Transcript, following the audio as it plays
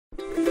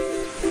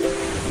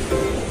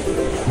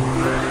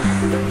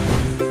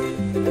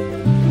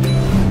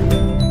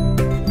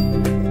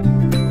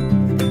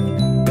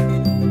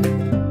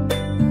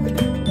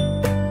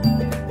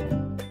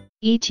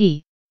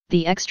E.T.,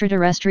 the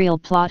extraterrestrial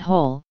plot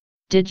hole.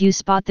 Did you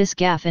spot this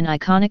gaffe in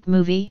iconic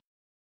movie?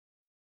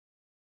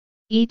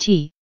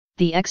 E.T.,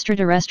 the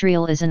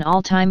Extra-Terrestrial is an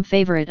all-time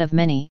favorite of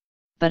many,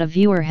 but a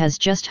viewer has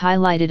just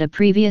highlighted a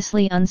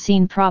previously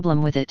unseen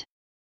problem with it.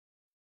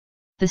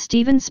 The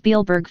Steven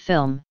Spielberg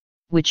film,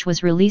 which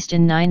was released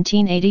in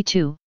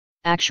 1982,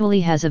 actually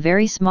has a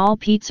very small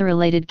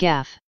pizza-related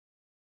gaffe.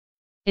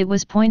 It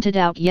was pointed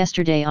out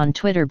yesterday on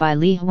Twitter by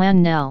Lee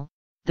Hwan Nell,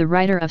 the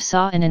writer of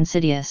Saw and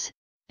Insidious,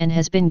 and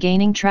has been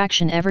gaining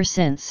traction ever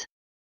since.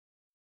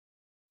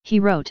 He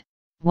wrote,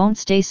 "Won't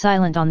stay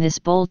silent on this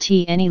bowl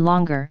tea any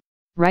longer."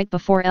 Right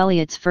before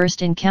Elliot's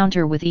first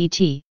encounter with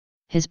E.T.,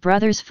 his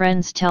brother's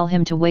friends tell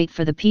him to wait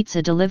for the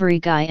pizza delivery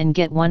guy and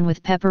get one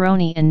with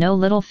pepperoni and no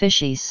little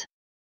fishies.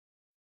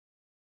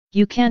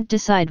 You can't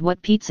decide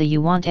what pizza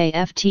you want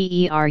after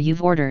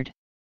you've ordered.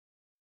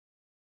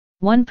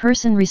 One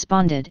person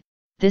responded,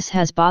 "This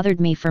has bothered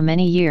me for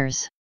many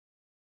years.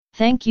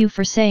 Thank you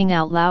for saying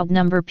out loud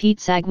number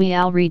pizzagui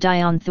al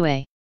ridion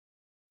thue."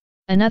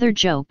 Another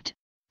joked,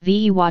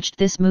 "VE watched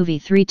this movie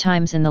 3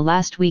 times in the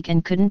last week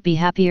and couldn't be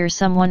happier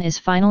someone is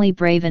finally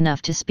brave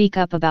enough to speak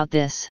up about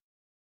this.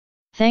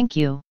 Thank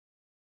you."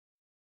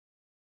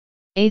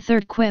 A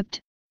third quipped,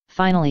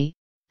 "Finally,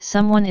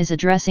 someone is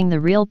addressing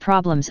the real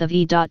problems of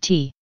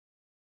E.T.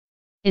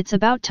 It's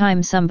about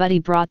time somebody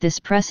brought this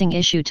pressing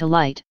issue to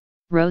light,"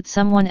 wrote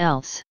someone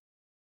else.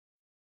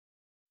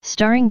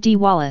 Starring Dee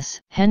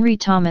Wallace, Henry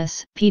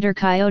Thomas, Peter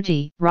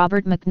Coyote,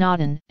 Robert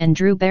McNaughton, and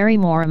Drew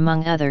Barrymore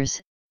among others,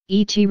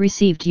 E.T.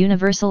 received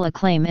universal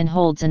acclaim and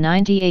holds a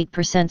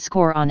 98%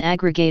 score on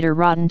aggregator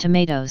Rotten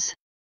Tomatoes.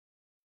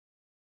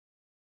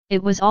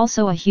 It was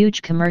also a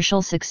huge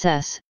commercial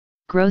success,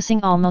 grossing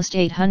almost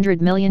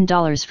 $800 million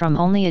from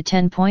only a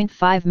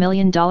 $10.5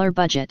 million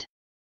budget.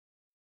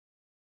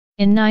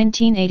 In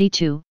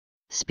 1982,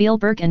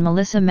 Spielberg and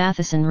Melissa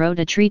Matheson wrote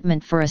a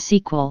treatment for a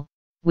sequel,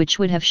 which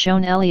would have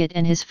shown Elliot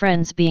and his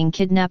friends being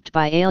kidnapped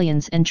by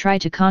aliens and try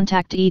to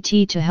contact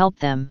E.T. to help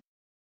them.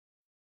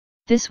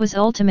 This was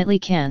ultimately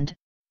canned,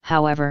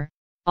 however,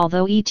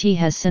 although E.T.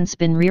 has since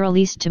been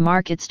re-released to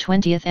mark its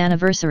 20th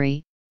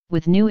anniversary,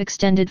 with new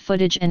extended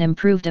footage and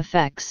improved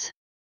effects.